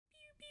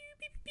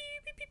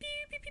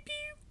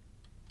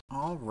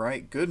All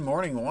right, good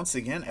morning once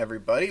again,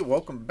 everybody.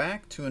 Welcome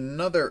back to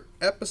another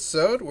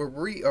episode where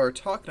we are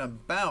talking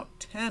about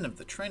 10 of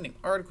the trending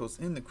articles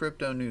in the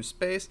crypto news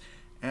space.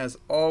 As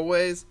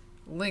always,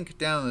 link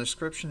down in the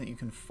description that you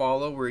can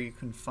follow where you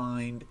can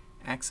find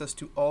access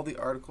to all the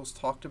articles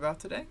talked about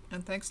today.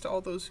 And thanks to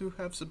all those who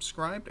have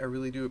subscribed. I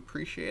really do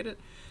appreciate it.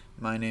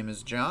 My name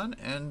is John,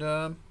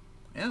 and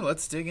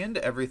let's dig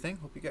into everything.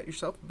 Hope you got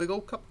yourself a big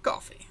old cup of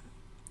coffee.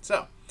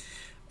 So,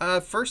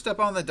 first up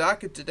on the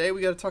docket today,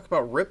 we got to talk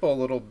about Ripple a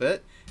little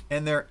bit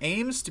and their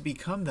aims to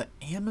become the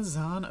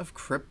Amazon of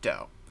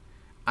crypto.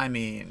 I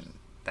mean,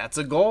 that's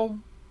a goal.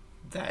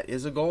 That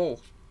is a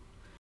goal.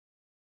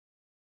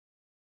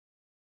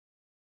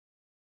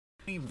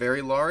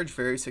 Very large,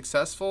 very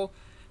successful.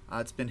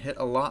 It's been hit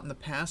a lot in the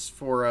past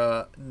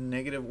for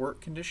negative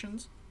work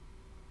conditions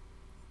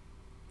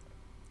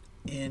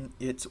in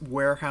its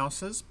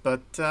warehouses,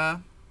 but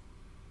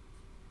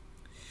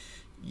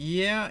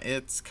yeah,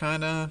 it's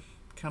kind of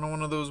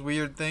one of those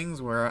weird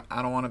things where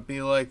I don't want to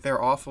be like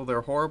they're awful,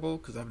 they're horrible,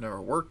 because I've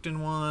never worked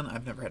in one.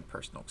 I've never had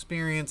personal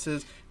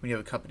experiences. When you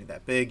have a company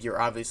that big,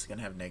 you're obviously going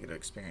to have negative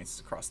experiences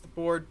across the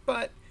board,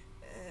 but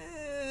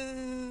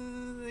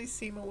they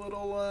seem a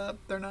little,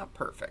 they're not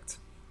perfect.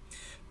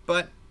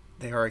 But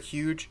they are a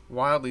huge,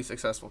 wildly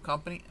successful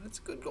company, and it's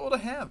a good goal to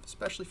have,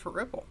 especially for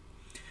Ripple.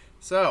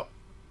 So,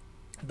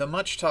 the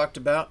much talked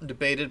about and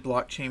debated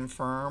blockchain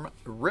firm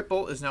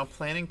Ripple is now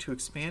planning to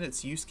expand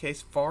its use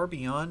case far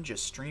beyond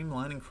just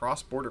streamlining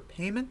cross-border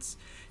payments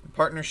in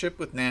partnership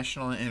with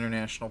national and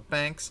international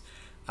banks.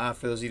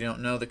 For those of you who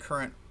don't know, the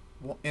current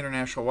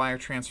international wire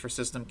transfer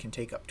system can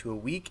take up to a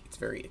week. It's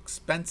very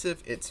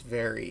expensive. It's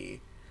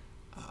very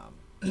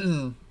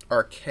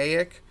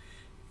archaic.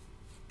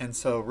 And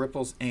so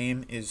Ripple's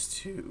aim is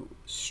to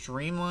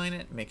streamline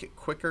it, make it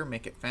quicker,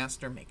 make it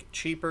faster, make it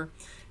cheaper,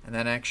 and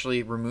that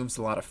actually removes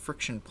a lot of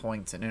friction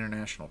points in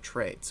international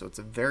trade. So it's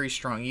a very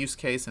strong use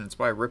case, and it's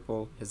why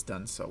Ripple has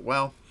done so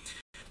well.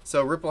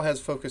 So Ripple has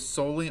focused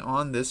solely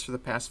on this for the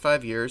past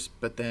 5 years,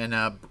 but then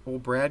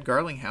old Brad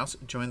Garlinghouse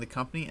joined the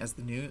company as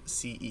the new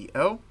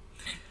CEO.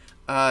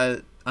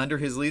 Under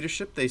his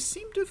leadership, they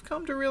seem to have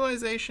come to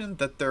realization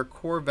that their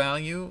core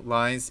value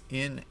lies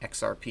in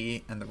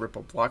XRP and the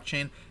Ripple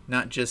blockchain,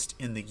 not just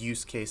in the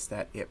use case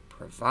that it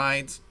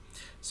provides.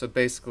 So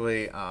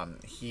basically,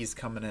 he's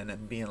coming in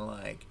and being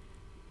like,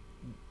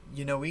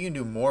 you know, we can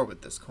do more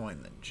with this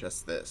coin than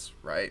just this,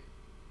 right?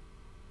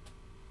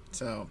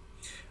 So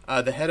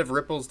the head of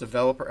Ripple's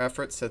developer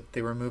efforts said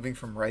they were moving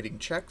from writing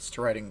checks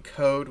to writing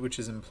code, which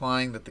is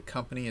implying that the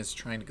company is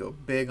trying to go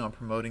big on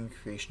promoting the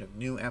creation of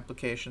new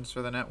applications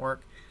for the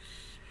network.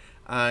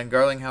 And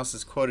Garlinghouse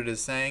is quoted as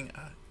saying,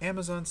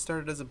 Amazon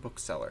started as a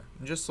bookseller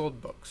and just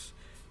sold books.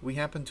 We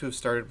happen to have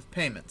started with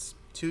payments.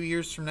 2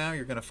 years from now,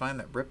 you're going to find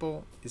that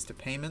Ripple is to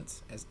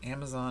payments as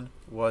Amazon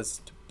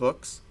was to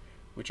books,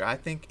 which I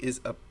think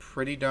is a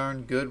pretty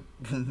darn good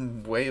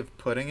way of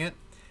putting it.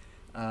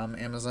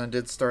 Amazon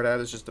did start out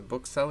as just a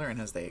bookseller,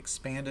 and as they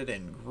expanded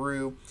and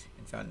grew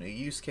and found new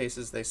use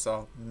cases, they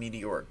saw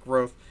meteoric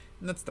growth,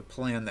 and that's the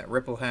plan that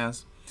Ripple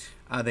has.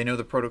 They know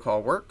the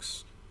protocol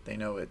works. They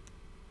know it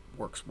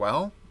works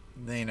well.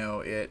 They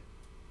know it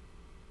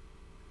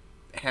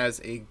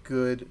has a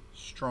good,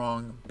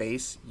 strong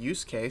base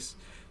use case.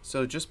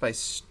 So just by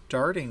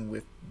starting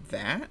with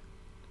that,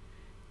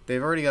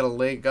 they've already got a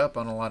leg up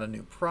on a lot of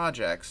new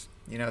projects.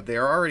 You know,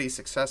 they're already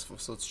successful,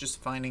 so it's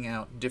just finding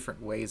out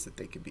different ways that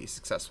they could be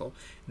successful.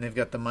 And they've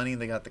got the money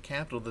and they got the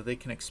capital that they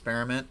can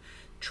experiment,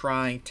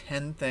 try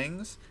 10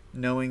 things,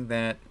 knowing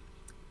that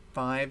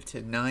 5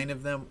 to 9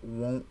 of them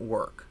won't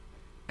work.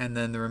 And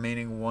then the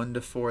remaining 1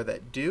 to 4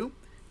 that do,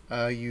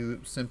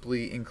 you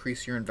simply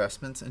increase your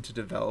investments into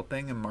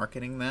developing and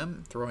marketing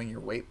them, throwing your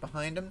weight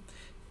behind them,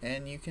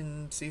 and you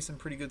can see some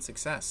pretty good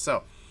success.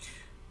 So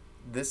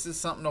this is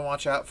something to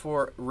watch out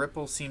for.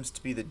 Ripple seems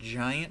to be the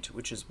giant,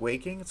 which is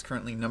waking. It's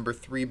currently number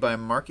 3 by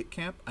market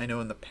cap. I know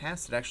in the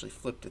past it actually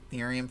flipped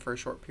Ethereum for a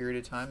short period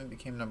of time and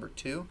became number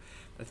 2.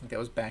 But I think that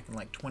was back in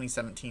like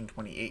 2017,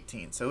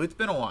 2018. So it's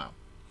been a while.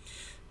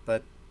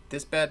 But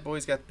this bad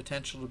boy's got the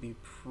potential to be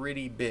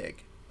pretty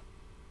big.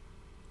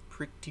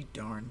 Pretty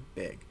darn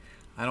big.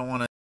 I don't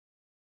want to...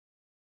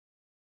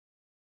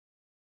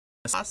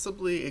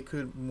 Possibly it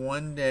could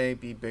one day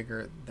be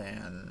bigger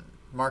than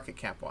market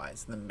cap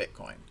wise than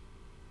Bitcoin.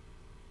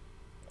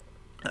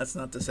 That's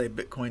not to say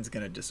Bitcoin's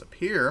going to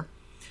disappear,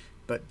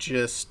 but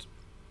just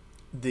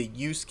the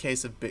use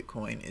case of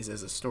Bitcoin is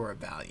as a store of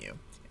value.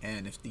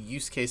 And if the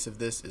use case of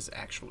this is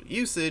actual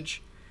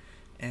usage,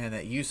 and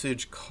that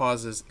usage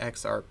causes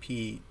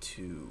XRP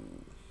to,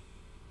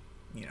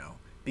 you know,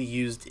 be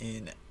used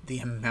in the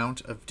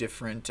amount of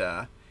different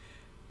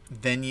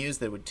venues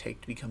that it would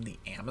take to become the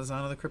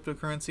Amazon of the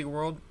cryptocurrency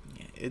world,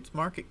 its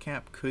market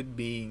cap could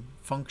be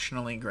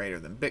functionally greater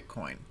than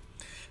Bitcoin.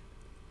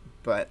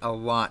 But a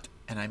lot,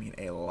 and I mean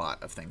a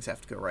lot, of things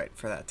have to go right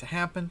for that to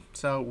happen.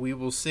 So we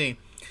will see.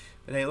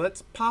 But hey,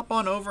 let's pop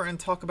on over and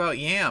talk about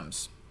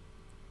yams.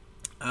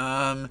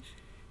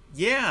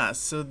 Yeah,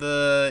 so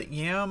the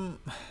YAM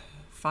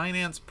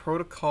Finance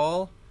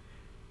protocol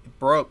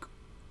broke.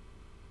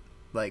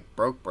 Like,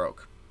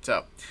 broke.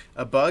 So,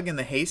 a bug in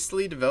the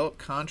hastily developed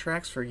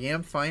contracts for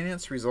Yam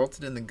Finance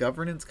resulted in the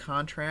governance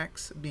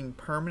contracts being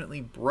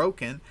permanently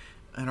broken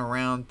and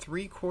around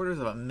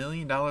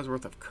 $750,000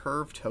 worth of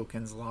Curve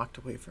tokens locked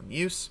away from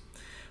use.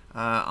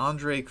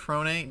 Andre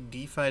Cronje,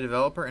 DeFi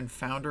developer and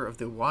founder of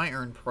the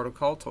Yearn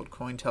protocol, told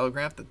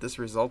Cointelegraph that this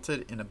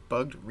resulted in a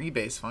bugged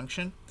rebase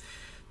function.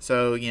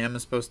 So Yam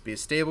is supposed to be a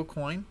stable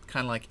coin,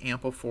 kind of like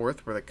Ampleforth,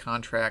 where the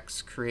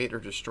contracts create or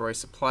destroy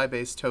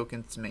supply-based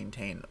tokens to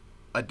maintain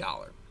a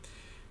dollar.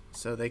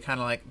 So they kind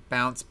of like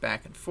bounce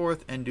back and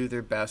forth and do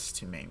their best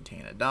to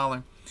maintain a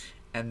dollar.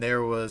 And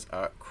there was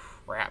a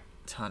crap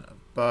ton of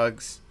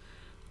bugs.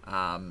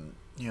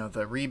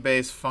 The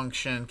rebase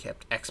function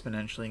kept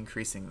exponentially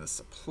increasing the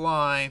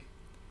supply.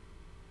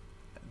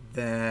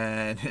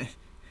 Then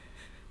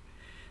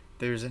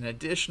there's an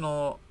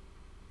additional,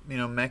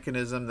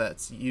 mechanism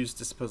that's used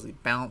to supposedly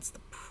balance the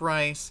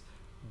price,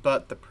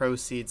 but the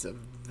proceeds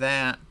of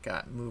that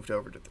got moved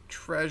over to the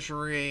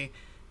treasury.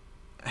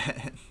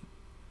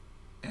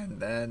 And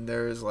then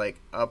there's like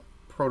a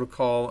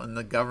protocol in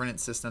the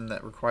governance system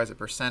that requires a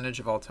percentage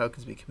of all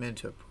tokens be committed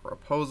to a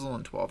proposal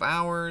in 12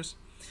 hours.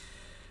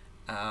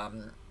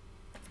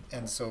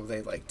 And so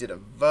they like did a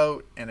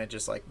vote, and it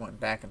just like went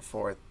back and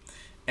forth.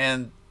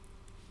 And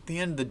at the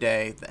end of the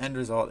day, the end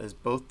result is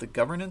both the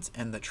governance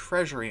and the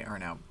treasury are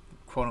now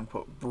quote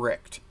unquote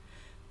bricked.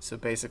 So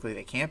basically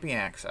they can't be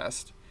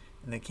accessed,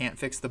 and they can't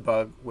fix the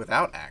bug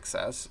without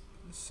access.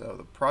 So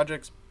the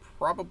project's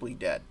probably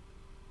dead,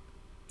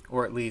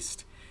 or at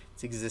least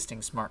its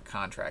existing smart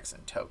contracts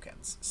and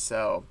tokens.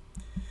 So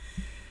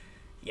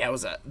yeah,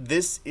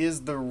 this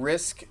is the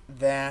risk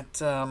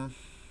that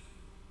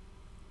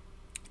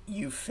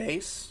you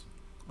face,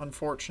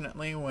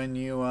 unfortunately, when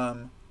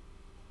you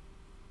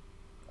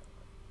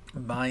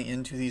buy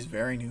into these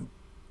very new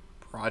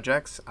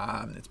projects.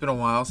 It's been a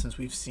while since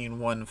we've seen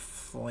one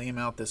flame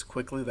out this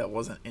quickly that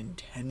wasn't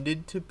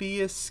intended to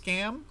be a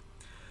scam.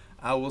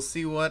 We'll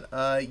see what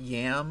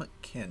Yam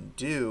can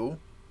do,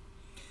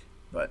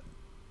 but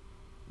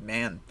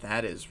man,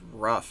 that is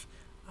rough.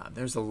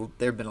 There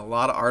have been a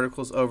lot of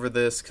articles over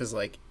this because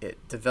like it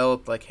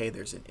developed like, hey,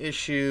 there's an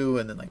issue,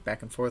 and then like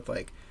back and forth,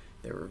 like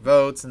there were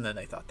votes, and then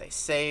they thought they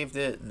saved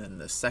it, and then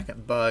the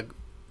second bug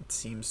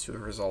seems to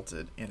have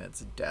resulted in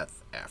its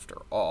death after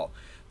all.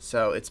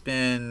 So it's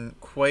been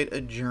quite a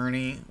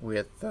journey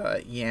with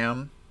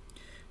Yam.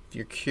 If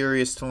you're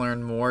curious to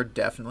learn more,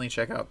 definitely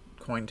check out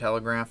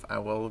Cointelegraph. I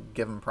will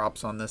give them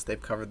props on this.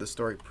 They've covered the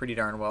story pretty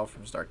darn well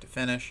from start to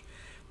finish,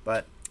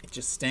 but it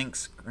just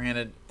stinks.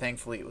 Granted,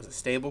 thankfully it was a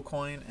stable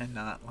coin and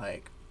not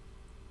like,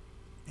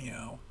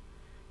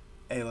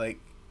 a like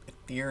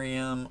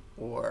Ethereum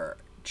or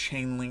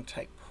Chainlink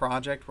type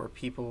project where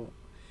people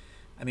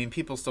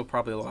still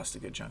probably lost a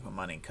good chunk of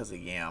money because of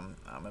Yam.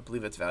 I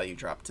believe its value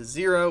dropped to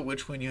 0,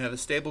 which when you have a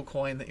stable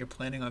coin that you're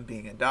planning on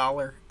being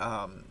 $1,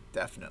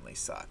 definitely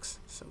sucks.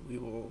 So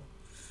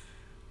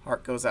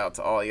heart goes out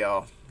to all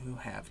y'all who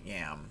have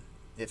Yam,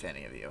 if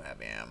any of you have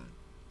Yam.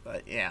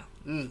 But yeah,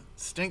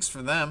 stinks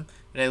for them.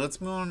 Today, let's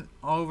move on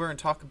over and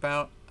talk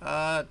about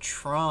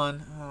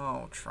Tron.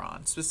 Oh,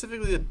 Tron.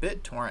 Specifically the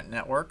BitTorrent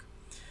network.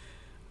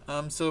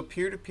 So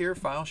peer-to-peer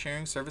file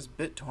sharing service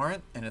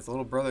BitTorrent and its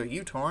little brother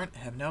uTorrent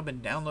have now been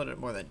downloaded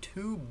more than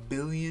 2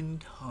 billion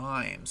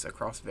times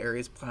across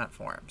various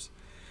platforms.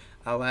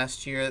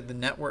 Last year, the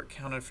network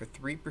counted for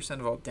 3%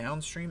 of all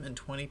downstream and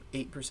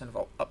 28% of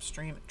all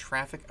upstream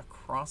traffic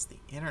across the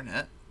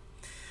internet.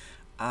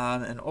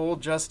 And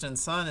old Justin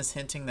Sun is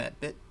hinting that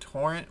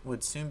BitTorrent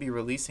would soon be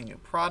releasing new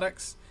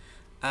products.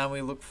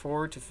 We look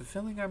forward to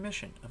fulfilling our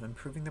mission of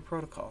improving the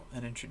protocol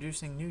and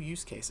introducing new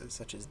use cases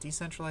such as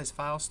decentralized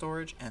file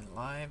storage and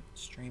live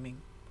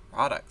streaming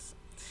products.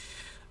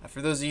 For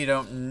those of you who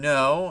don't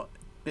know,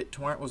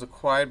 BitTorrent was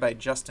acquired by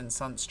Justin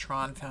Sun's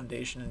Tron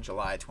Foundation in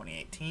July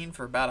 2018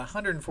 for about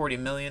 $140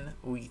 million,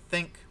 we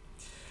think.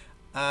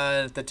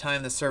 At the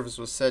time, the service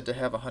was said to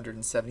have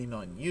 170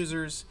 million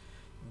users.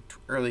 In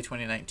early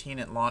 2019,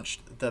 it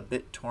launched the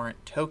BitTorrent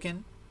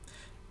token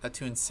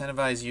to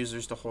incentivize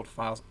users to hold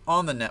files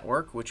on the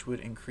network, which would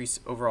increase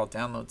overall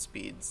download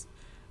speeds.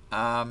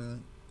 I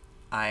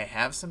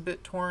have some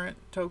BitTorrent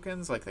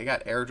tokens, like they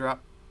got airdropped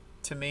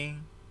to me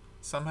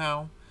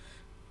somehow.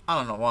 I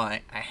don't know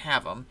why. I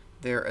have them.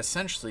 They're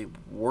essentially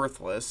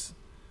worthless.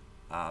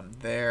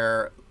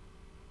 They're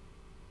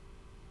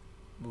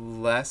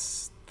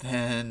less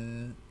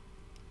than...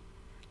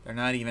 They're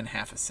not even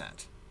half a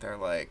cent. They're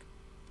like...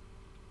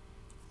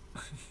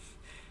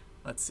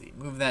 Let's see.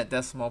 Move that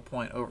decimal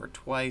point over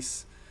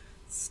twice.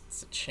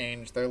 It's a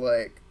change. They're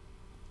like...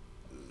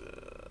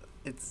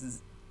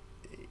 It's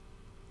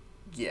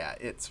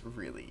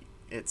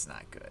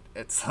not good.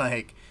 It's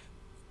like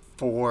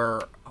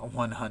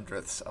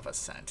 4/100ths of a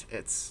cent.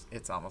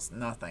 It's almost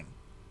nothing.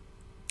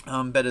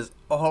 But as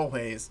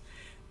always,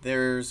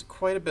 there's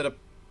quite a bit of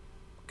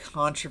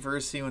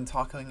controversy when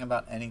talking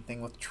about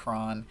anything with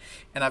Tron,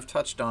 and I've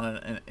touched on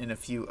it in a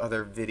few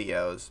other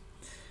videos.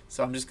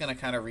 So I'm just going to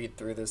kind of read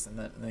through this and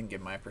then give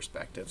my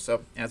perspective.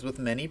 So, as with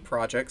many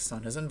projects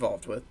Sun is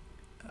involved with,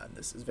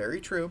 this is very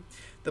true,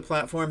 the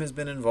platform has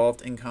been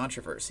involved in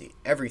controversy.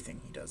 Everything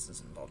he does is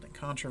involved in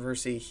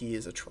controversy. He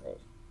is a troll.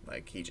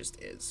 Like, he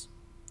just is.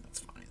 That's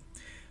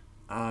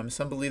fine.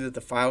 Some believe that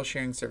the file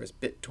sharing service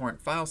BitTorrent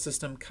file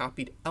system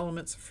copied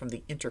elements from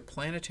the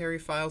Interplanetary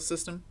file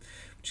system,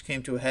 which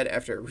came to a head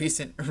after a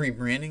recent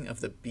rebranding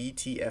of the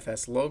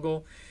BTFS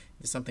logo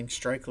into something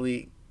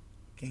strikingly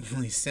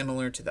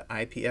similar to the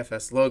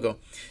IPFS logo.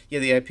 Yeah,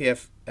 the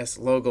IPFS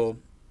logo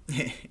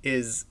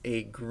is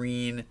a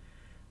green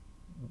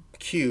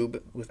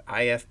cube with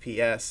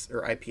IFPS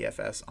or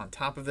IPFS on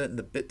top of it, and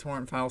the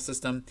BitTorrent file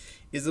system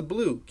is a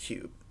blue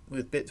cube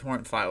with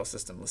BitTorrent file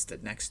system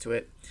listed next to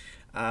it.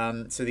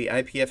 So the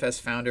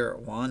IPFS founder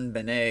Juan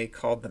Benet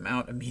called them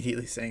out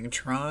immediately, saying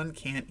Tron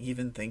can't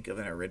even think of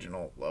an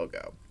original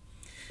logo.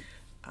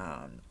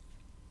 And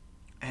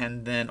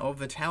then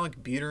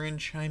Vitalik Buterin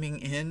chiming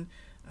in,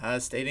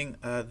 stating,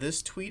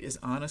 "This tweet is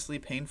honestly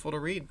painful to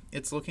read.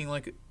 It's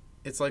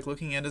like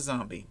looking at a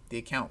zombie. The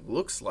account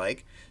looks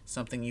like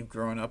something you've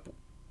grown up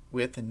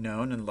with and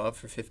known and loved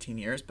for 15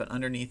 years, but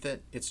underneath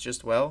it, it's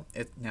just, now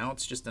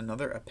it's just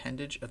another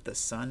appendage of the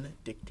Sun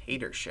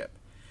dictatorship."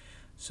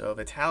 So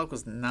Vitalik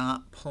was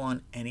not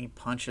pulling any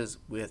punches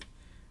with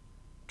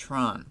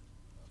Tron.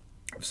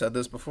 I've said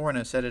this before and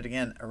I've said it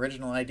again.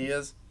 Original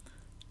ideas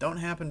don't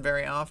happen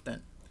very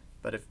often.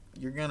 But if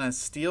you're going to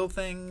steal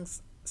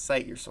things,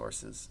 cite your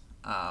sources.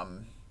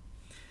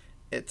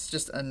 It's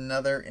just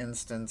another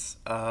instance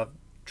of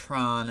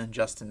Tron and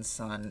Justin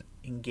Sun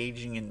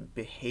engaging in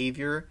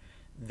behavior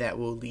that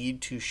will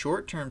lead to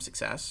short-term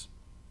success,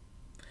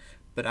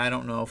 but I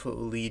don't know if it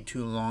will lead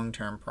to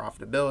long-term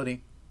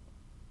profitability,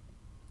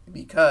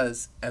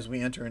 because as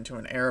we enter into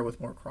an era with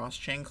more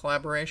cross-chain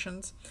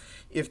collaborations,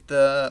 if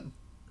the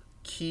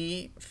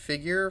key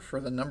figure for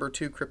the number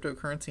 2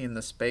 cryptocurrency in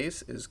the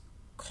space is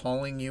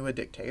calling you a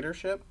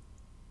dictatorship,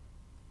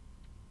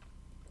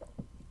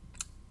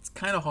 it's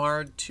kind of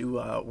hard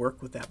to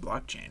work with that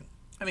blockchain.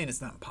 I mean,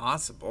 it's not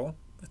impossible.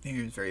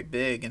 Ethereum is very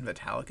big and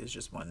Vitalik is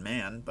just one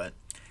man, but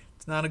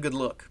it's not a good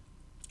look.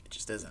 It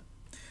just isn't.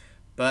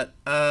 But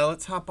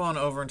let's hop on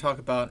over and talk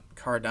about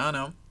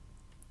Cardano.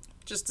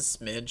 Just a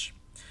smidge.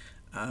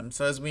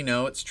 So as we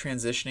know, it's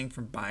transitioning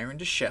from Byron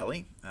to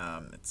Shelley.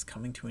 It's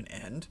coming to an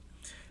end.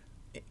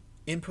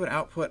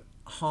 Input-Output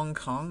Hong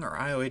Kong, or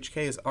IOHK,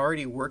 is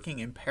already working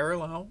in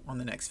parallel on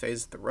the next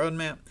phase of the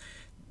roadmap.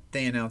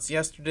 They announced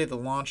yesterday the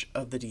launch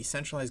of the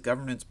Decentralized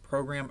Governance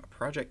Program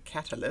Project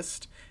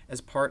Catalyst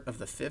as part of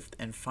the 5th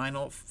and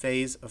final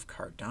phase of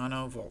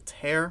Cardano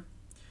Voltaire.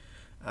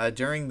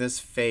 During this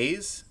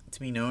phase, to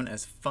be known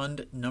as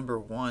Fund Number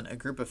 1, a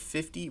group of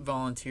 50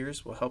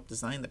 volunteers will help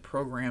design the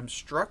program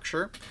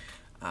structure.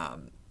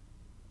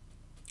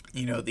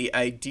 The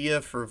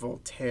idea for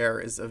Voltaire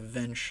is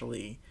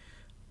eventually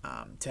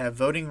to have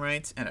voting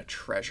rights and a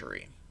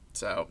treasury.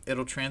 So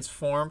it'll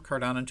transform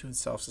Cardano into a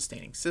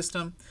self-sustaining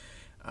system.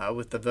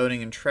 With the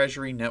voting and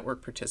treasury,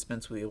 network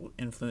participants will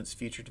influence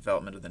future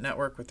development of the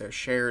network with their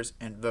shares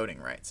and voting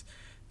rights.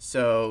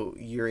 So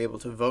you're able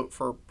to vote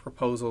for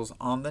proposals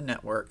on the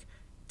network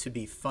to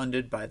be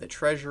funded by the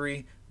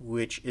treasury,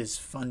 which is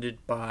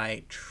funded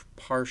by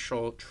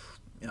partial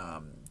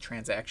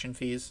transaction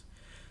fees.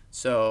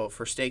 So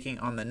for staking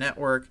on the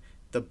network,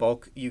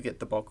 you get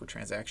the bulk of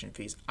transaction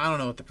fees. I don't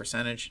know what the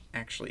percentage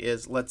actually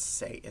is. Let's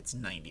say it's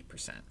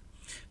 90%.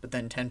 But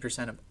then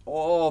 10% of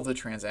all the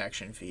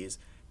transaction fees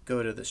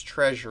go to this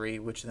treasury,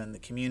 which then the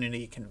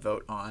community can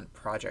vote on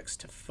projects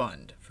to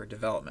fund for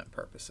development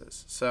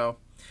purposes. So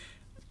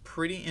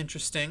pretty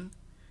interesting.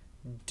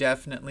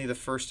 Definitely the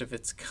first of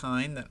its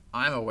kind that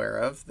I'm aware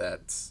of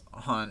that's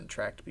on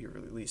track to be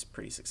released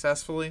pretty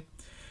successfully.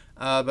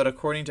 But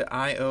according to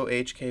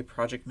IOHK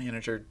project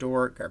manager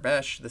Dor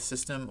Garbesh, the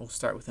system will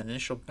start with an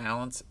initial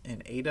balance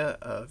in ADA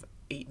of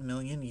 8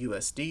 million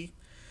USD.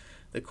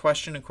 The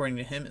question, according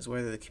to him, is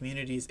whether the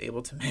community is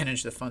able to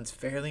manage the funds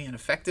fairly and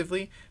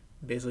effectively.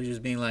 Basically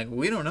just being like,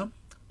 we don't know,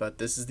 but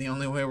this is the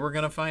only way we're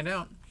going to find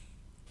out.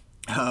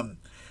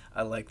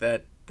 I like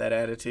that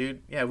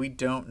attitude. Yeah, we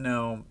don't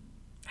know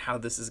how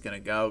this is going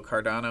to go.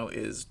 Cardano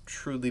is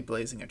truly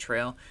blazing a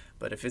trail,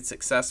 but if it's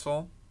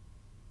successful,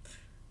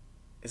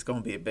 it's going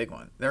to be a big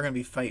one. They're going to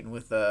be fighting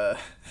with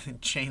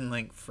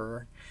Chainlink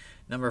for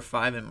number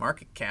 5 in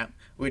market cap,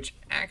 which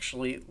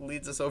actually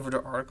leads us over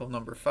to article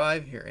number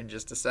 5 here in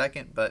just a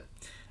second. But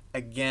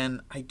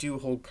again, I do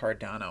hold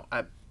Cardano.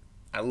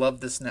 I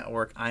love this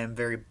network. I am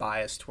very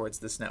biased towards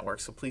this network,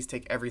 so please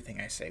take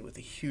everything I say with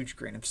a huge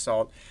grain of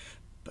salt.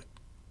 But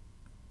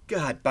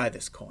God, buy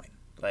this coin.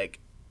 Like,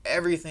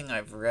 everything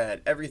I've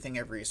read, everything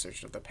I've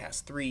researched over the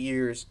past 3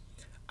 years,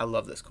 I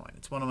love this coin.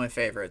 It's one of my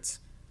favorites.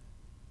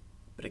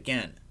 But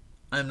again,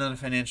 I'm not a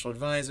financial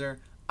advisor.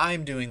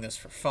 I'm doing this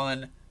for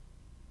fun.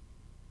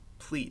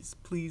 Please,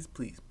 please,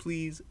 please,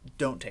 please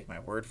don't take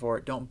my word for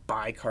it. Don't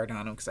buy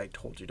Cardano because I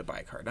told you to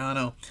buy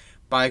Cardano.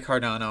 buy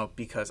Cardano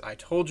because I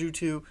told you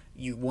to.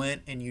 You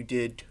went and you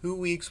did 2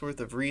 weeks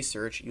worth of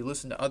research. You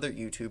listened to other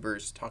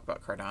YouTubers talk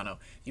about Cardano.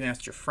 You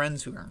asked your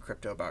friends who are in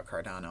crypto about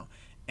Cardano,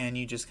 and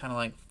you just kind of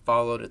like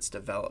followed its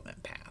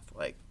development path.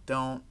 Like,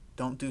 don't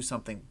do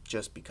something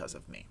just because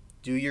of me.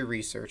 Do your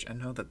research and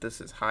know that this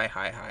is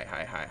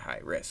high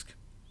risk.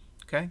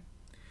 Okay?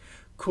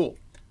 Cool.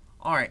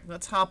 All right,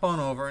 let's hop on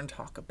over and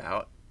talk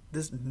about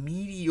this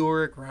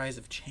meteoric rise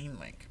of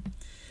Chainlink.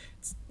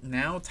 It's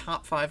now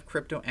top 5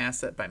 crypto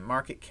asset by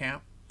market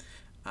cap,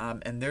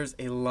 and there's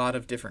a lot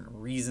of different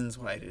reasons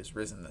why it has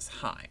risen this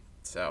high.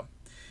 So,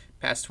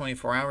 past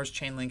 24 hours,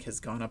 Chainlink has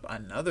gone up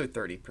another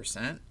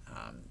 30%,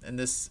 and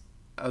this,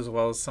 as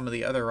well as some of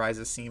the other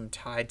rises, seem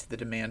tied to the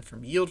demand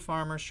from yield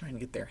farmers trying to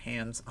get their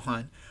hands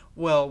on,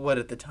 well, what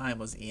at the time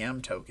was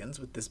EM tokens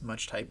with this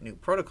much type new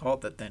protocol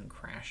that then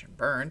crashed and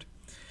burned.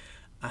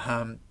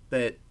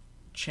 But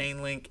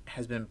Chainlink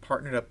has been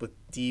partnered up with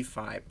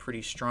DeFi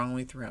pretty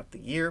strongly throughout the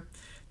year.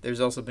 There's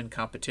also been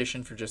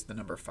competition for just the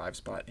number 5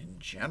 spot in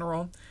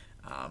general.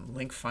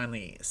 Link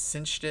finally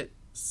cinched it,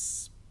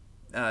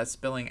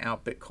 spilling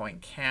out Bitcoin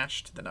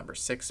Cash to the number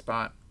 6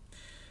 spot.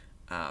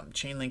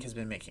 Chainlink has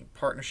been making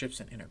partnerships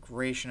and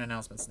integration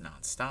announcements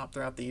nonstop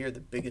throughout the year.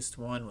 The biggest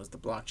one was the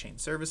Blockchain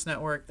Service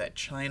Network that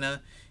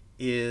China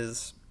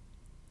is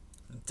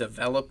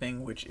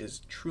developing, which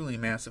is truly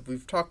massive.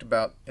 We've talked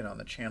about it on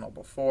the channel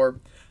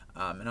before,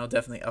 and I'll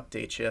definitely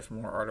update you if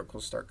more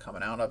articles start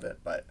coming out of it.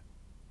 But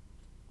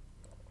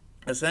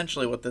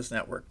essentially what this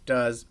network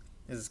does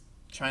is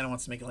China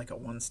wants to make it like a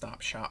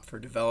one-stop shop for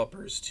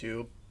developers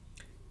to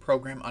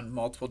program on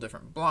multiple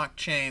different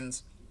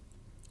blockchains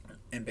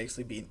and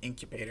basically be an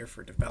incubator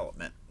for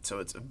development. So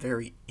it's a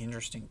very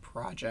interesting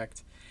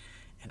project,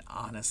 and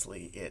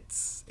honestly,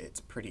 it's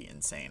pretty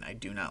insane. I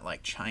do not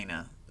like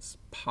China's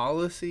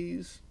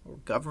policies or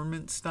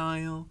government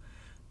style,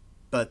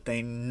 but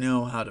they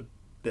know how to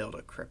build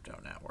a crypto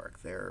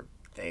network.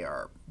 They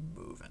are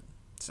moving.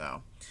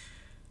 So,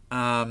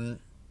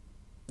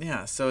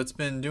 yeah. So it's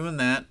been doing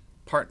that.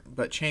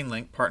 But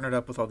Chainlink, partnered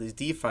up with all these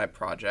DeFi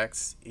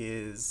projects,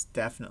 is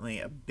definitely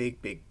a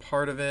big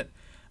part of it.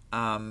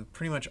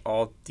 Pretty much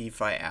all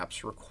DeFi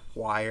apps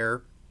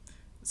require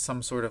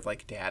some sort of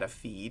like data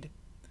feed.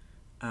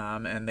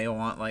 And they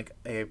want like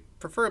a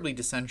preferably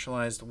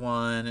decentralized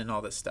one and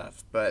all this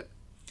stuff, but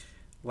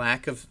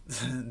lack of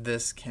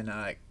this can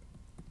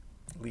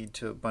lead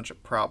to a bunch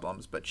of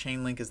problems. But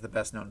Chainlink is the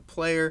best known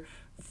player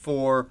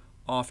for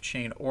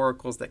off-chain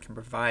oracles that can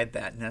provide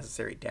that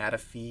necessary data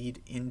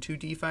feed into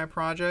DeFi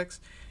projects.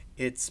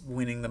 It's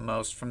winning the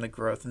most from the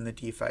growth in the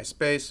DeFi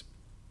space,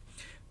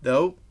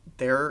 though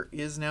there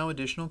is now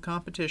additional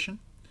competition.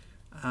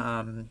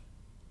 And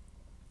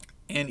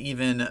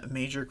even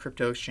major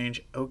crypto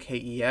exchange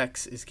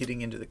OKEX is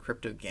getting into the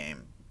crypto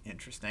game.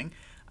 Interesting.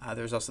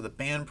 There's also the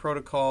BAN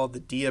protocol, the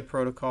DIA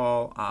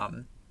protocol,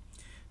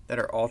 that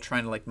are all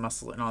trying to like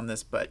muscle in on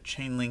this, but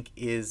Chainlink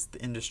is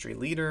the industry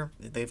leader.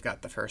 They've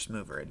got the first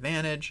mover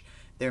advantage.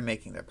 They're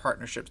making their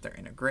partnerships, their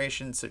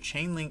integration. So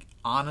Chainlink,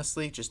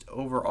 honestly, just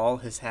overall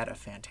has had a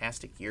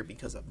fantastic year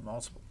because of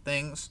multiple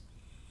things.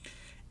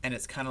 And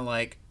it's kind of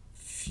like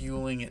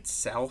fueling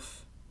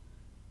itself.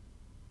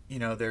 You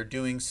know, they're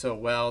doing so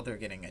well, they're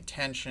getting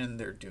attention,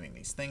 they're doing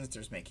these things,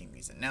 they're making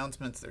these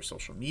announcements, their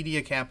social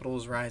media capital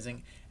is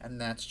rising,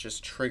 and that's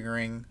just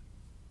triggering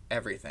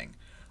everything.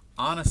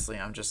 Honestly,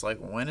 I'm just like,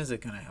 when is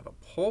it going to have a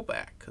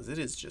pullback? Because it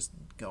is just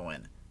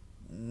going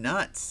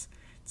nuts.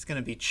 It's going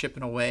to be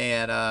chipping away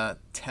at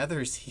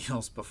Tether's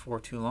heels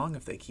before too long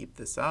if they keep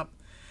this up.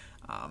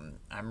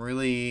 I'm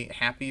really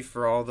happy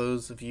for all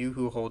those of you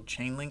who hold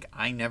Chainlink.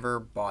 I never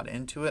bought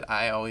into it.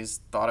 I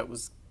always thought it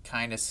was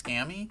kind of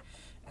scammy.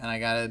 And I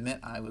gotta admit,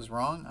 I was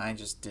wrong. I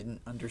just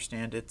didn't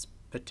understand its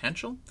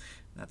potential.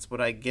 That's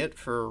what I get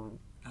for,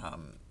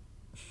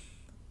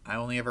 I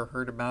only ever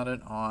heard about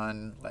it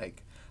on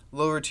like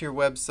lower tier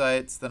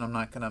websites that I'm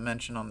not gonna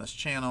mention on this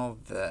channel,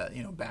 that,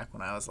 you know, back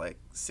when I was like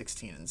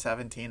 16 and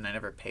 17, I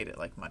never paid it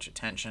like much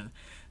attention.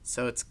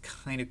 So it's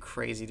kind of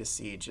crazy to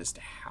see just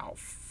how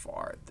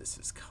far this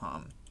has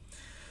come.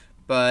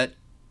 But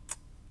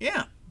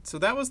yeah. So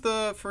that was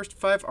the first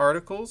 5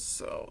 articles.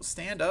 So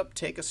stand up,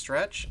 take a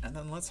stretch, and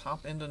then let's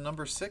hop into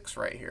number 6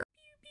 right here.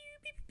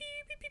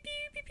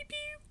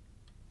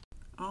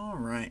 All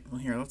right, well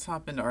here, let's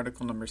hop into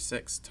article number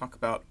 6, talk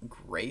about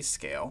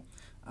Grayscale,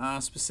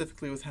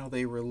 specifically with how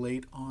they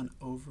relate on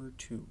over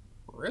to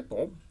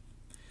Ripple.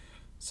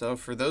 So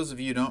for those of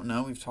you who don't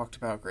know, we've talked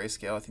about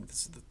Grayscale. I think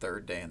this is the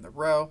 3rd day in the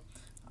row.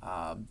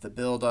 The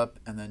build-up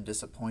and then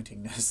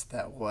disappointingness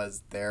that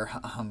was their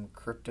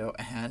crypto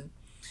ad.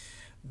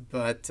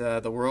 But they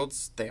are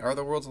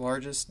the world's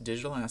largest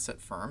digital asset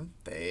firm.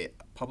 They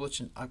published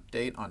an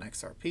update on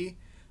XRP.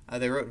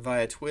 They wrote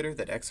via Twitter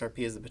that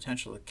XRP has the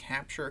potential to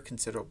capture a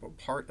considerable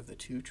part of the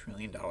 $2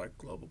 trillion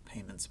global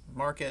payments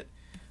market.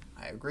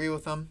 I agree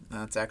with them.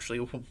 That's actually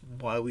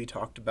why we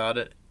talked about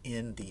it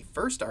in the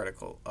first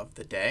article of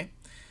the day,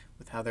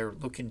 with how they're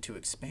looking to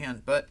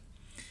expand. But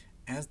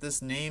as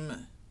this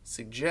name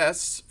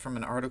suggests from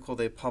an article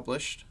they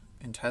published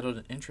entitled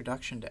An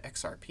Introduction to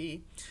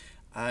XRP.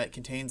 It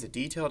contains a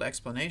detailed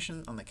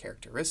explanation on the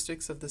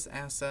characteristics of this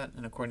asset,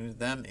 and according to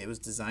them, it was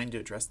designed to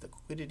address the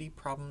liquidity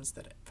problems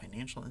that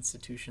financial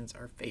institutions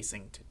are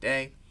facing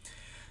today.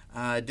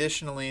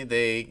 Additionally,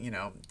 they,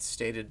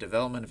 stated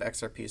development of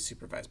XRP is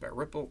supervised by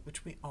Ripple,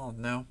 which we all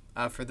know.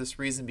 For this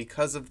reason,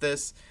 because of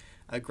this,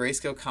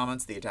 Grayscale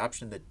comments the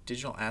adoption of the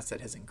digital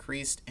asset has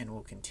increased and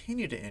will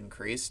continue to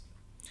increase,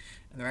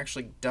 and they're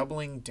actually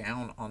doubling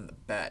down on the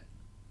bet.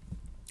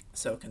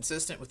 So,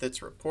 consistent with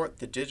its report,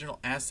 the digital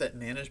asset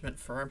management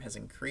firm has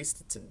increased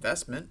its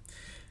investment.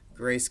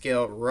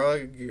 Grayscale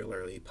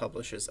regularly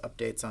publishes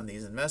updates on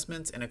these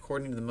investments, and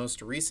according to the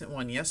most recent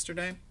one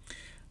yesterday,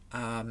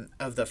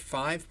 of the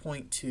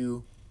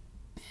 5.2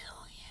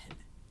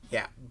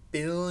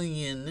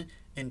 billion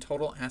in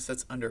total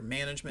assets under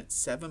management,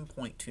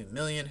 7.2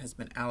 million has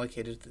been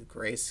allocated to the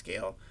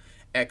Grayscale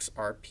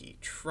XRP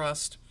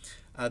Trust.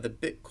 The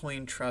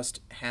Bitcoin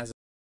Trust has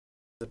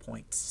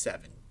 $0.7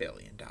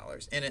 billion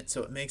in it,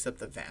 so it makes up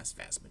the vast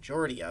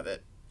majority of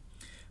it.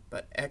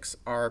 But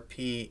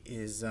XRP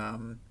is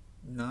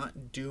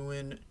not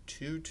doing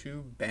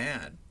too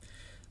bad.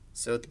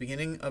 So at the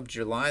beginning of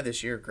July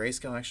this year,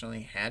 Grayscale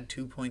actually had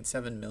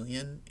 2.7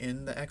 million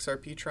in the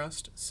XRP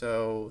Trust,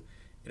 so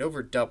it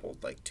over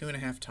doubled, like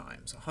 2.5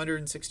 times,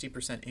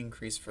 160%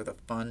 increase for the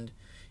fund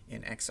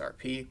in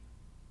XRP.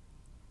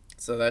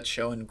 So that's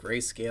showing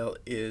Grayscale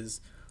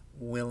is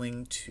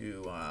willing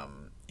to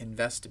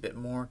invest a bit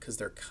more because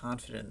they're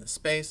confident in the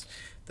space,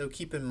 though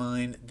keep in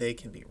mind they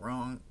can be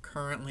wrong.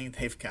 Currently,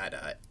 they've got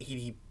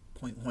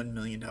 $80.1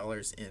 million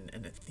in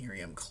an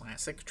Ethereum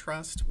Classic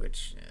Trust,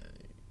 which,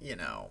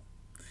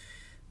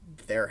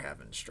 they're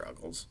having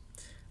struggles.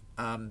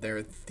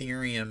 Their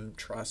Ethereum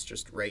Trust,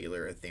 just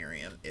regular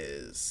Ethereum,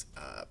 is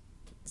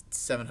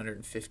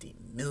 750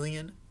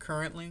 million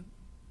currently.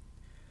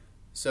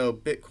 So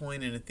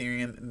Bitcoin and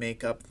Ethereum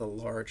make up the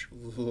large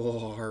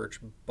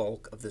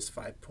bulk of this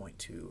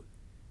 $5.2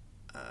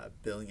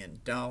 billion.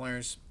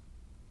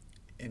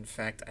 In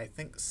fact, I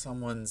think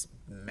someone's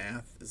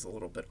math is a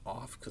little bit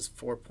off because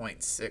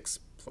 4.6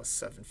 plus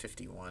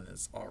 751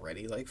 is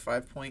already like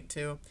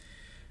 5.2.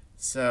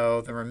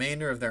 So the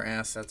remainder of their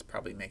assets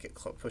probably make it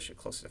push it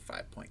closer to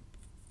 5.3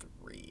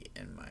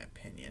 in my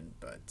opinion.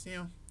 But,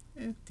 to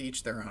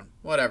each their own.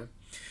 Whatever.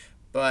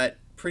 But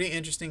pretty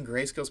interesting.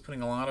 Grayscale's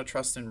putting a lot of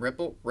trust in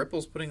Ripple.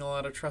 Ripple's putting a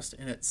lot of trust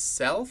in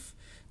itself.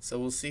 So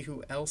we'll see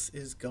who else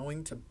is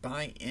going to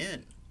buy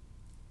in.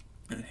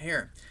 And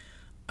here,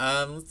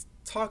 let's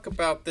talk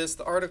about this.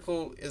 The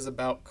article is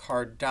about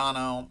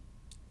Cardano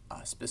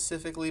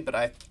specifically, but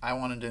I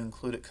wanted to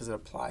include it because it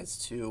applies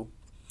to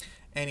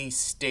any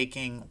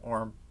staking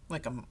or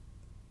like a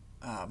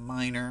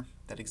miner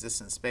that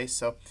exists in space.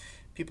 So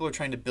people are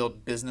trying to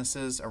build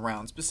businesses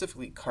around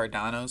specifically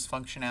Cardano's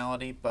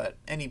functionality, but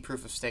any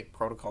proof of stake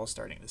protocol is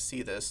starting to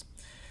see this.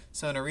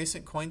 So in a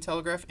recent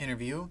Cointelegraph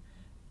interview,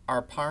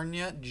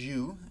 Arparna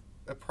Ju,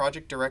 a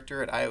project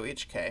director at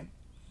IOHK,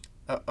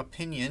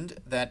 opinioned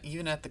that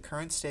even at the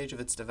current stage of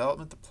its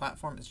development, the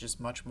platform is just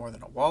much more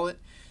than a wallet.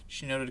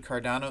 She noted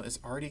Cardano is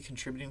already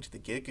contributing to the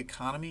gig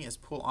economy as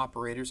pool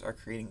operators are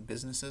creating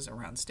businesses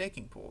around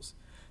staking pools.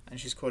 And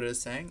she's quoted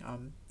as saying,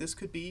 this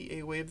could be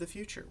a way of the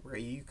future where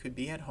you could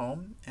be at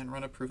home and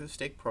run a proof of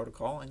stake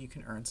protocol and you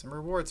can earn some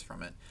rewards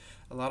from it.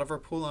 A lot of our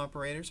pool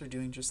operators are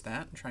doing just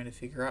that and trying to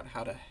figure out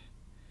how to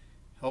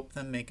help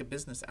them make a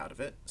business out of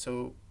it.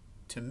 So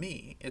to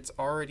me, it's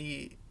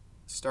already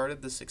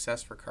started the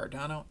success for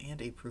Cardano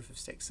and a proof of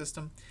stake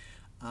system.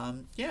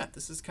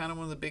 This is kind of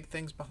one of the big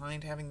things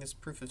behind having this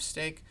proof of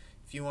stake.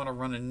 If you want to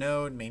run a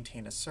node,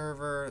 maintain a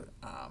server,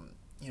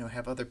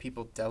 have other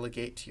people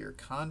delegate to your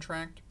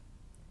contract,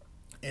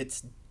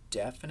 it's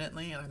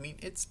definitely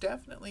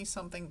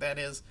something that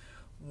is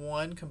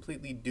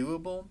completely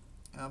doable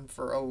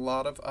for a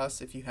lot of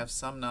us if you have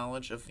some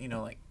knowledge of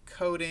like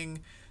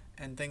coding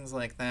and things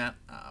like that.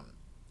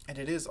 And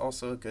it is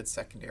also a good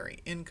secondary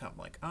income.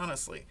 Like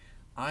honestly,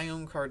 I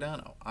own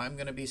Cardano. I'm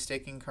going to be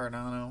staking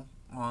Cardano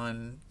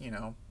on,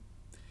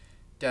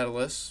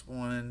 Daedalus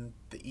when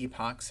the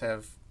epochs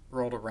have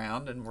rolled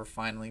around and we're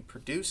finally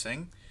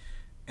producing.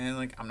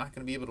 And, I'm not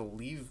going to be able to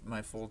leave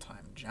my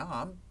full-time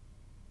job,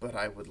 but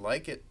I would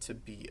like it to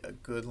be a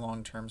good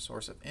long-term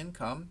source of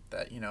income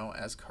that,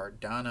 as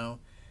Cardano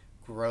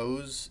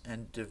grows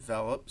and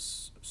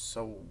develops,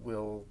 so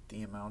will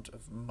the amount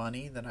of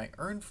money that I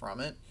earn from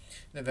it.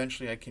 And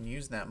eventually I can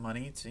use that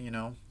money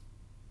to,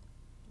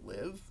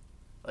 live.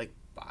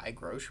 Buy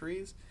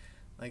groceries.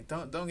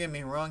 Don't get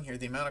me wrong here.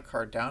 The amount of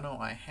Cardano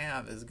I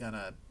have is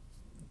gonna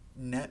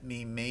net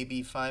me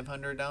maybe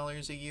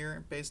 $500 a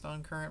year based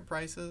on current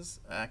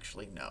prices.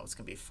 Actually, no, it's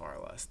gonna be far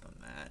less than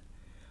that.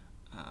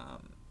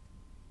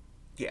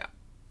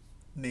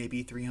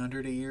 Maybe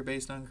 $300 a year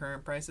based on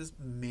current prices,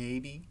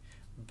 maybe.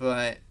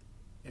 But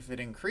if it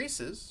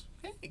increases,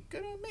 hey,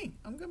 good on me.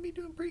 I'm gonna be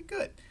doing pretty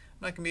good.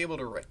 I'm not gonna be able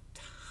to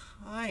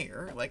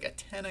retire. Like a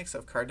 10x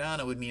of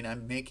Cardano would mean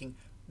I'm making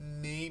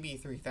maybe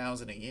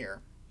 $3,000 a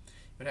year.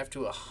 It would have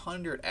to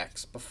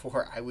 100x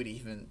before I would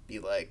even be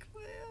like,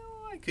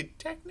 well, I could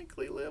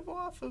technically live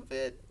off of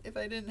it if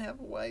I didn't have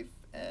a wife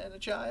and a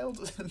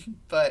child.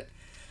 But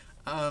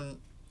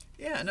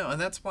yeah, no, and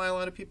that's why a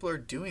lot of people are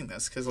doing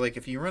this, because like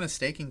if you run a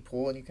staking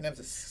pool and you can have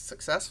a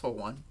successful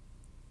one,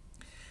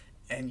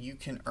 and you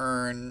can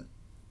earn,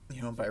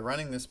 by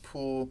running this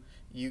pool,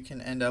 you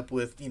can end up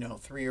with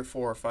 3 or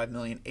 4 or 5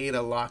 million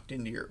ADA locked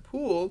into your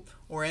pool,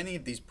 or any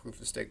of these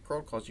proof of stake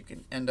protocols. You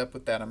can end up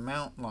with that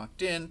amount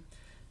locked in.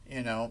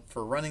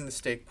 For running the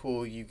stake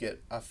pool, you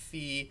get a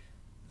fee.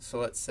 So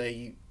let's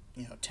say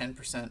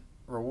 10%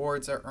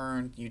 rewards are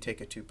earned, you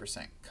take a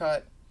 2%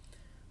 cut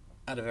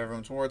out of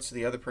everyone's rewards, so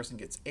the other person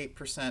gets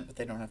 8%, but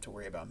they don't have to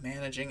worry about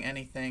managing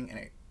anything.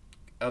 And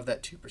of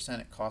that 2%,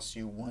 it costs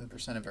you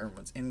 1% of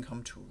everyone's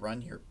income to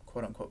run your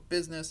quote-unquote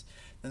business.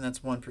 Then that's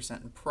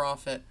 1% in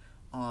profit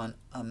on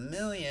a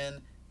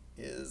million.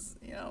 Is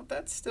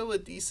that's still a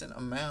decent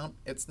amount.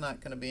 It's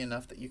not going to be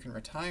enough that you can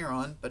retire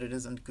on, but it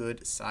is a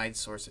good side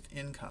source of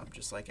income,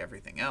 just like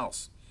everything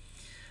else.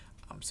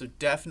 So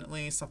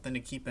definitely something to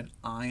keep an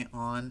eye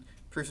on.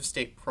 Proof of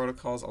stake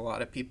protocols, a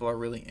lot of people are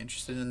really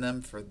interested in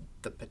them for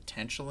the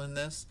potential in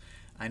this.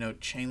 I know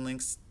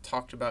Chainlink's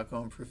talked about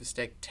going proof of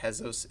stake.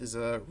 Tezos is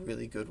a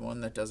really good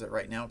one that does it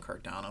right now.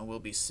 Cardano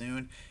will be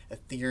soon.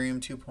 Ethereum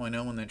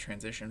 2.0, when the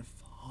transition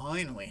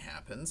finally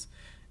happens,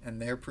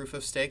 and their proof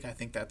of stake, I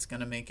think that's going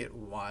to make it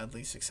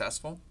wildly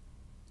successful.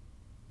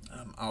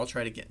 I'll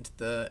try to get into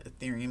the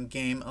Ethereum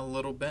game a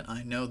little bit.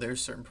 I know there's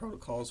certain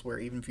protocols where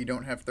even if you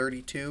don't have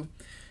 32,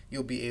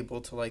 you'll be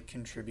able to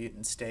contribute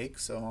and stake.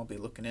 So I'll be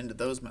looking into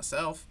those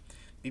myself.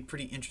 Be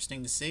pretty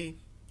interesting to see.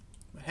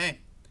 But hey,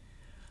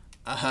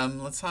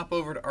 let's hop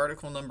over to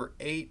article number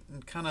 8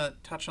 and kind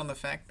of touch on the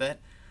fact that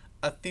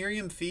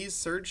Ethereum fees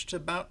surged to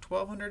about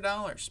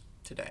 $1,200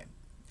 today.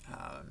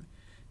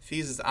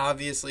 Fees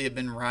obviously have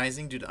been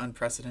rising due to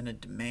unprecedented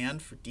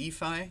demand for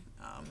DeFi.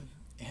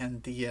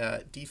 And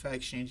the DeFi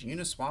exchange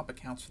Uniswap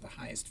accounts for the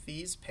highest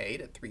fees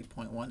paid at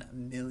 $3.1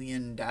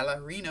 million.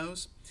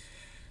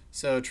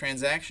 So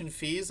transaction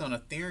fees on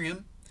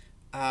Ethereum,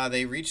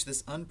 they reached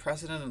this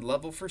unprecedented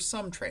level for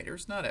some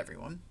traders, not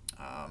everyone,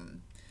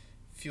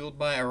 fueled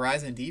by a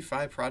rise in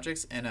DeFi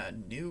projects and a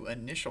new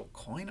initial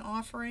coin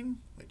offering,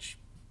 which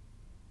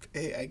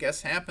I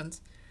guess happens.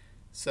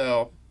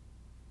 So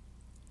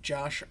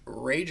Josh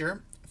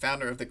Rager,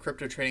 founder of the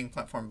crypto trading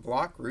platform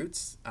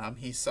Blockroot,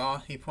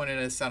 he pointed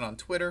us out on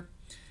Twitter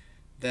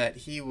that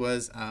he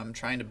was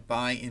trying to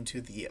buy into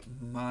the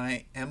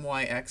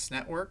MYX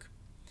network,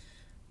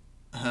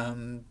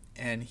 and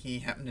he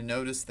happened to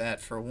notice that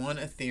for 1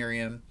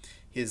 Ethereum,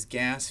 his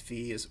gas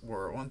fees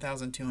were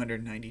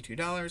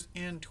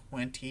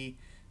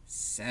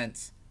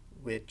 $1,292.20,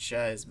 which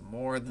is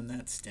more than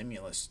that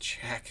stimulus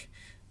check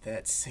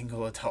that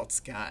single adults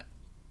got.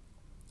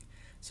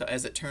 So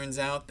as it turns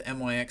out, the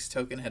MYX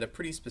token had a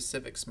pretty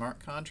specific smart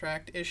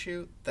contract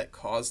issue that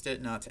caused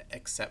it not to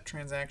accept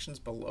transactions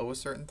below a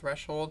certain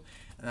threshold,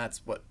 and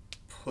that's what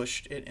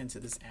pushed it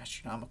into this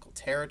astronomical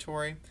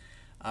territory.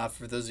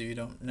 For those of you who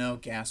don't know,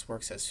 gas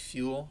works as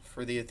fuel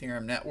for the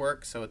Ethereum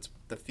network, so it's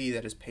the fee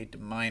that is paid to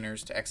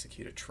miners to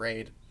execute a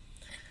trade.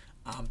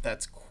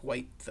 That's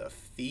quite the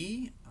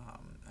fee.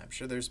 I'm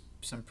sure there's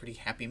some pretty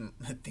happy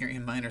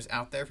Ethereum miners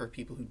out there for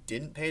people who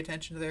didn't pay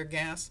attention to their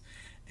gas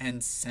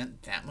and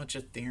sent that much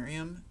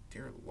Ethereum.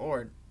 Dear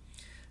Lord.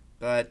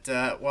 But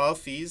while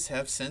fees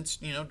have since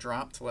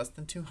dropped to less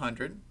than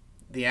 200,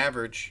 the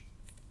average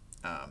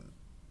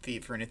fee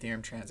for an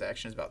Ethereum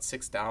transaction is about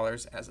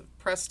 $6 as of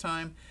press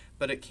time,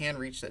 but it can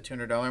reach that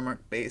 $200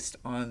 mark based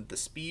on the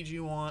speed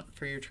you want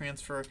for your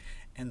transfer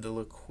and the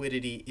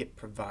liquidity it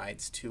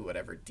provides to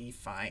whatever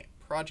DeFi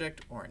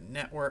project or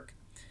network.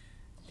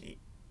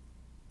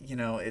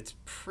 It's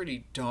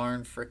pretty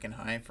darn freaking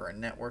high for a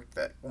network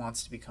that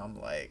wants to become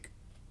like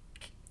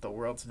the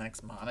world's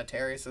next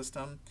monetary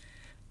system.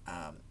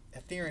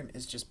 Ethereum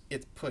is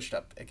it's pushed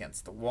up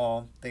against the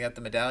wall. They got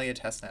the Medallia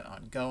testnet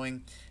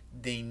ongoing.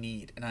 They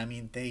need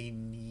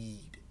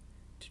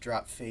to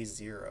drop phase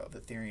 0 of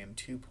Ethereum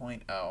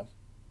 2.0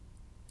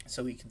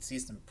 so we can see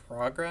some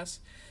progress,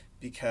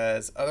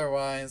 because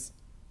otherwise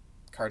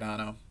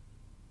Cardano,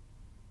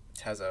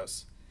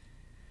 Tezos,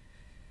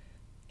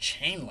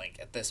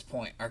 Chainlink at this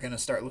point are going to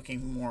start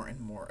looking more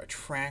and more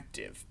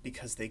attractive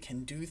because they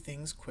can do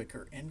things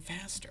quicker and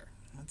faster.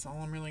 That's all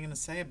I'm really going to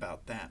say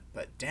about that.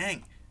 But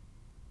dang,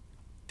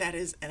 that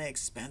is an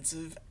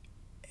expensive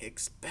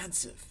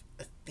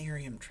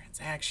Ethereum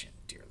transaction,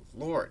 dear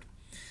Lord.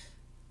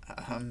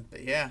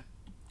 But yeah.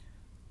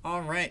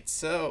 All right,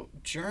 so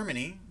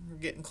Germany, we're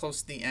getting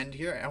close to the end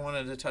here. I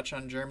wanted to touch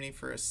on Germany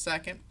for a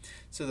second.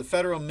 So the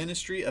Federal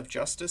Ministry of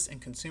Justice and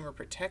Consumer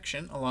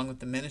Protection, along with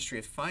the Ministry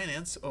of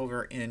Finance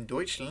over in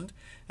Deutschland,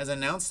 has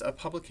announced a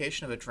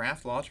publication of a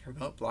draft law to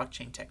promote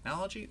blockchain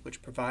technology,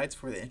 which provides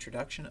for the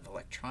introduction of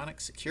electronic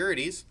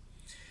securities.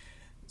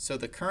 So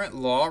the current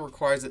law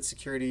requires that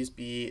securities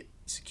be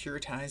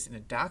securitized in a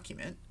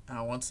document,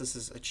 Once this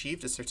is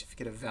achieved, a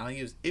certificate of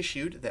value is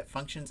issued that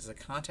functions as a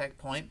contact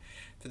point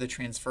for the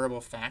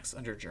transferable facts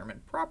under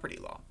German property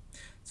law.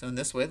 So in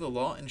this way, the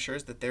law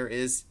ensures that there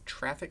is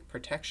traffic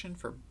protection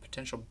for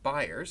potential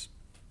buyers.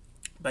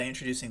 By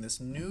introducing this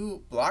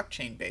new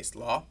blockchain-based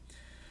law,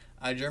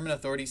 German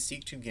authorities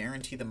seek to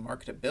guarantee the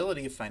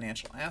marketability of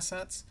financial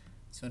assets.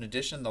 So in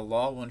addition, the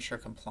law will ensure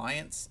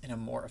compliance in a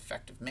more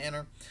effective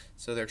manner.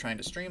 So they're trying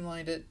to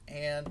streamline it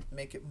and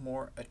make it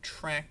more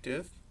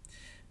attractive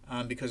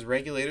because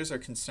regulators are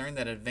concerned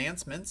that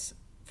advancements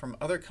from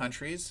other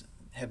countries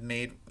have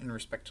made in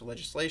respect to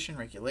legislation,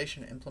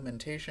 regulation, and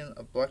implementation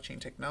of blockchain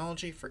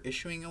technology for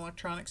issuing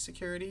electronic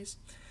securities.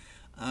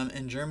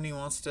 And Germany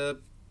wants to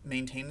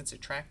maintain its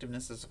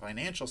attractiveness as a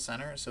financial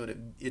center, so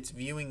it's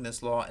viewing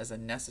this law as a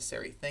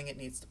necessary thing it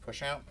needs to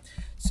push out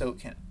so it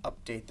can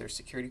update their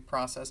security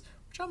process,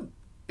 which I'm a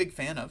big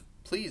fan of.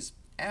 Please,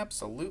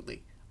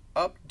 absolutely,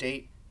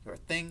 update your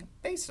thing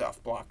based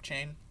off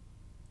blockchain.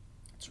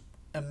 It's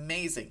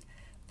amazing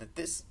that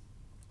this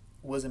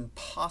was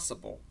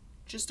impossible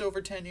just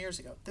over 10 years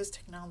ago. This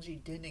technology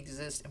didn't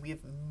exist, and we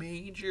have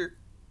major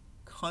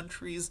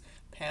countries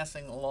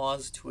passing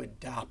laws to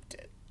adopt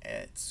it.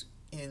 It's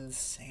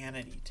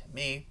insanity to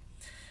me.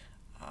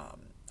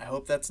 I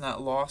hope that's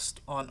not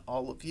lost on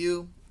all of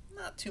you.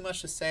 Not too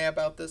much to say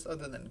about this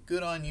other than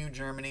good on you,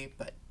 Germany,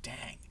 but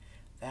dang,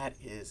 that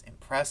is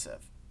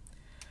impressive.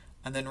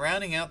 And then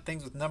rounding out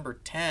things with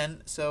number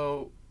 10,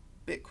 so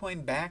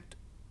Bitcoin-backed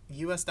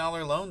US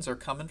dollar loans are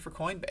coming for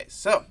Coinbase.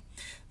 So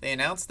they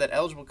announced that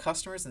eligible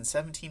customers in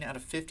 17 out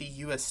of 50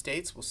 US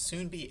states will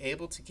soon be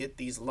able to get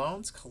these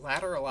loans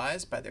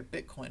collateralized by their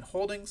Bitcoin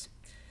holdings.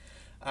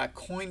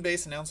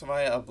 Coinbase announced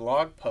via a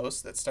blog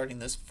post that starting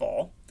this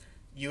fall,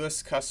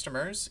 U.S.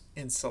 customers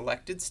in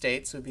selected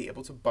states would be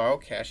able to borrow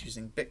cash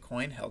using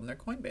Bitcoin held in their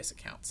Coinbase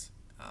accounts,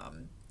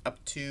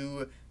 up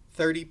to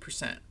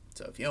 30%.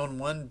 So if you own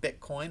one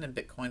Bitcoin and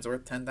Bitcoin's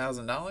worth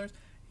 $10,000,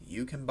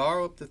 you can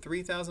borrow up to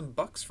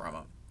 $3,000 from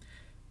them.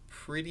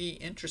 Pretty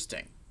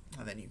interesting.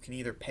 And then you can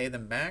either pay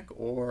them back,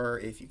 or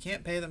if you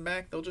can't pay them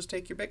back, they'll just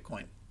take your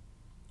Bitcoin.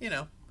 You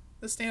know,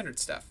 the standard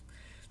stuff.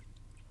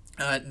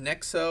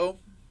 Nexo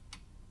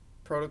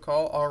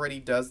protocol already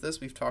does this.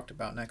 We've talked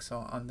about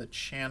Nexo on the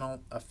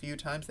channel a few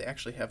times. They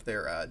actually have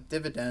their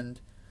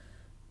dividend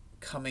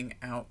coming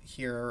out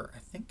here, I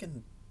think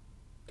in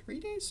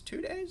 3 days,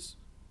 2 days?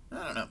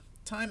 I don't know.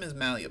 Time is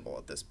malleable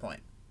at this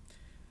point.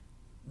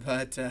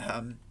 But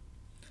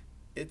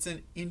it's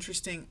an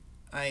interesting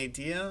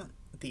idea.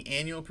 The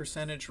annual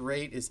percentage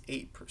rate is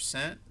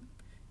 8%.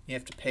 You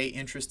have to pay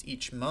interest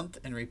each month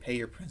and repay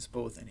your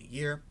principal within a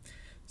year.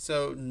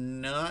 So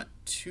not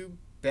too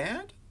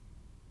bad,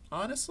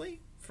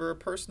 honestly, for a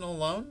personal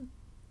loan.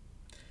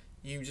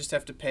 You just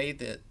have to pay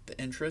the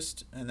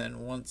interest, and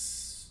then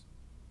once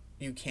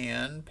you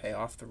can, pay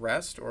off the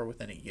rest or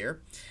within a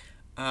year.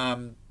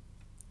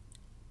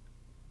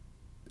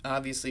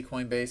 Obviously,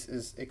 Coinbase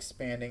is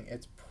expanding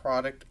its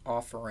product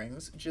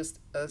offerings just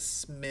a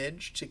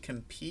smidge to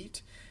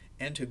compete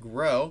and to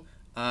grow.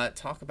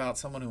 Talk about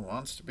someone who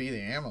wants to be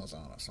the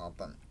Amazon or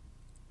something.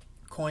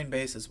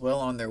 Coinbase is well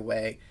on their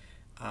way.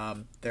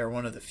 They're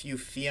one of the few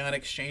fiat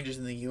exchanges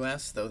in the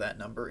U.S., though that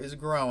number is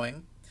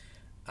growing.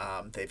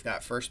 They've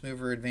got first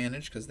mover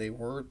advantage because they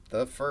were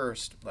the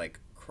first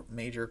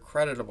major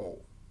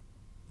creditable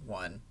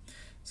one.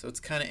 So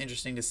it's kind of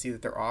interesting to see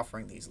that they're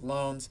offering these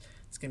loans.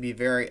 It's going to be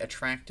very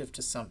attractive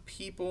to some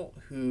people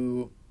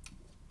who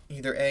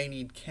either A,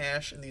 need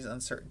cash in these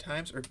uncertain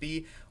times, or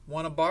B,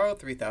 want to borrow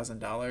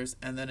 $3,000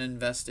 and then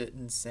invest it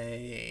in,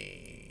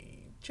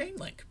 say,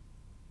 Chainlink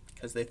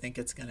because they think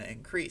it's going to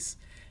increase.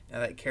 Now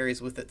that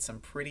carries with it some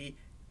pretty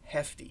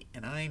hefty,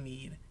 and I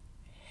mean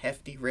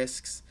hefty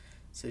risks,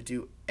 so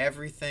do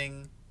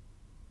everything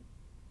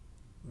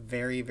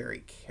very,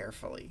 very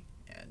carefully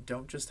and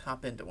don't just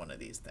hop into one of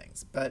these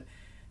things. But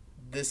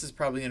this is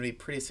probably going to be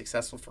pretty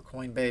successful for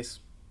Coinbase.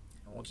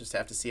 We'll just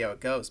have to see how it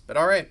goes. But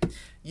all right,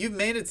 you've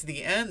made it to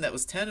the end. That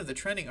was 10 of the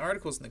trending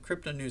articles in the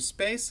crypto news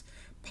space.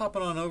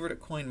 Popping on over to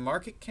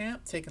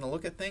CoinMarketCap, taking a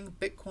look at things.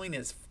 Bitcoin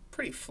is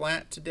pretty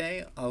flat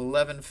today,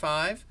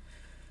 11.5.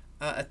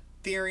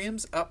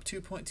 Ethereum's up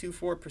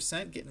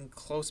 2.24%, getting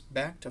close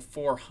back to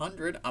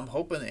 400. I'm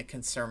hoping it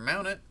can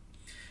surmount it.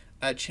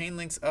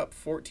 Chainlink's up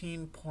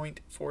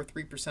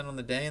 14.43% on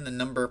the day in the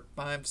number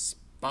 5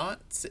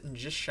 spot, sitting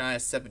just shy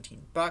of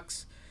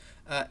 $17.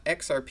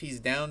 XRP's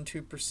down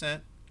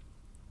 2%.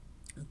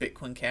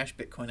 Bitcoin Cash,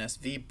 Bitcoin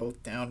SV,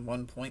 both down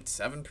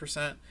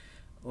 1.7%.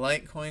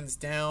 Litecoin's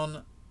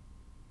down,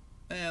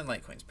 and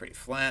Litecoin's pretty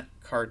flat.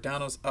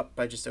 Cardano's up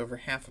by just over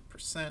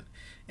 0.5%.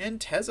 And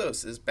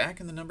Tezos is back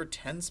in the number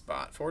 10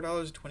 spot,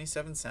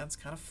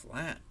 $4.27, kind of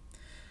flat.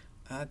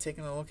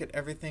 Taking a look at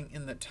everything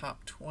in the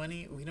top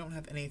 20, we don't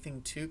have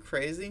anything too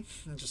crazy.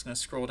 I'm just going to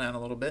scroll down a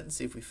little bit and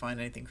see if we find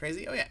anything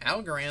crazy. Oh yeah,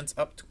 Algorand's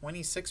up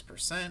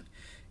 26%.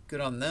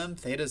 Good on them.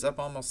 Theta's up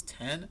almost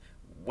 10.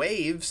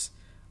 Waves,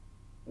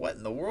 what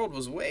in the world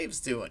was Waves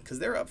doing? Because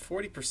they're up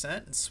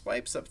 40% and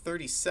Swipe's up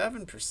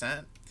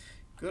 37%.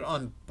 Good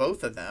on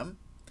both of them.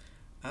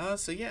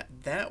 So yeah,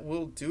 that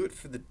will do it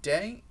for the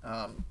day.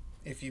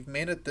 If you've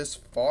made it this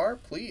far,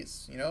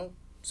 please,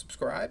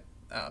 subscribe.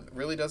 It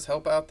really does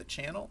help out the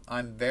channel.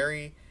 I'm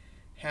very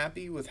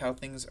happy with how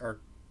things are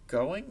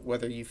going,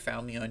 whether you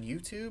found me on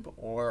YouTube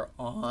or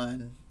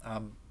on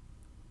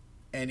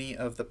any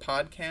of the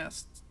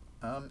podcast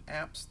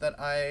apps that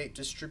I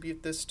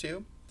distribute this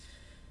to.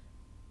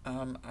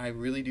 I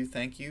really do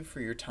thank you for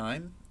your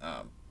time.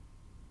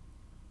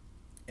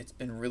 It's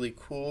been really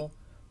cool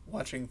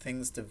watching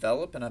things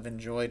develop, and I've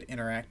enjoyed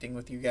interacting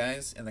with you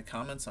guys in the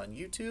comments on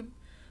YouTube.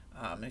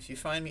 If you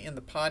find me in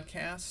the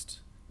podcast,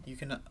 you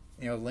can,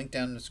 link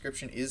down in the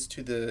description is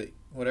to the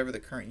whatever the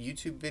current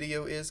YouTube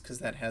video is, because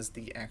that has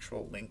the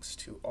actual links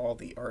to all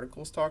the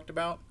articles talked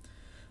about.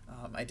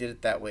 I did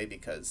it that way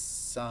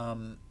because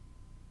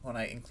when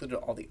I included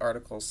all the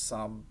articles,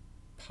 some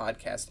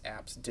podcast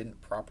apps didn't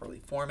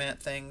properly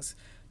format things,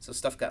 so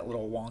stuff got a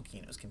little wonky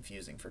and it was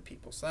confusing for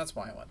people. So that's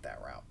why I went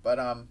that route. But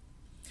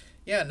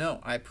yeah, no,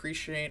 I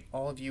appreciate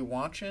all of you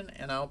watching,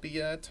 and I'll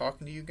be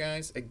talking to you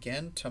guys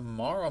again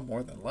tomorrow,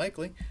 more than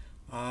likely.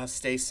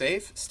 Stay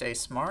safe, stay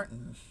smart,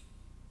 and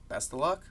best of luck.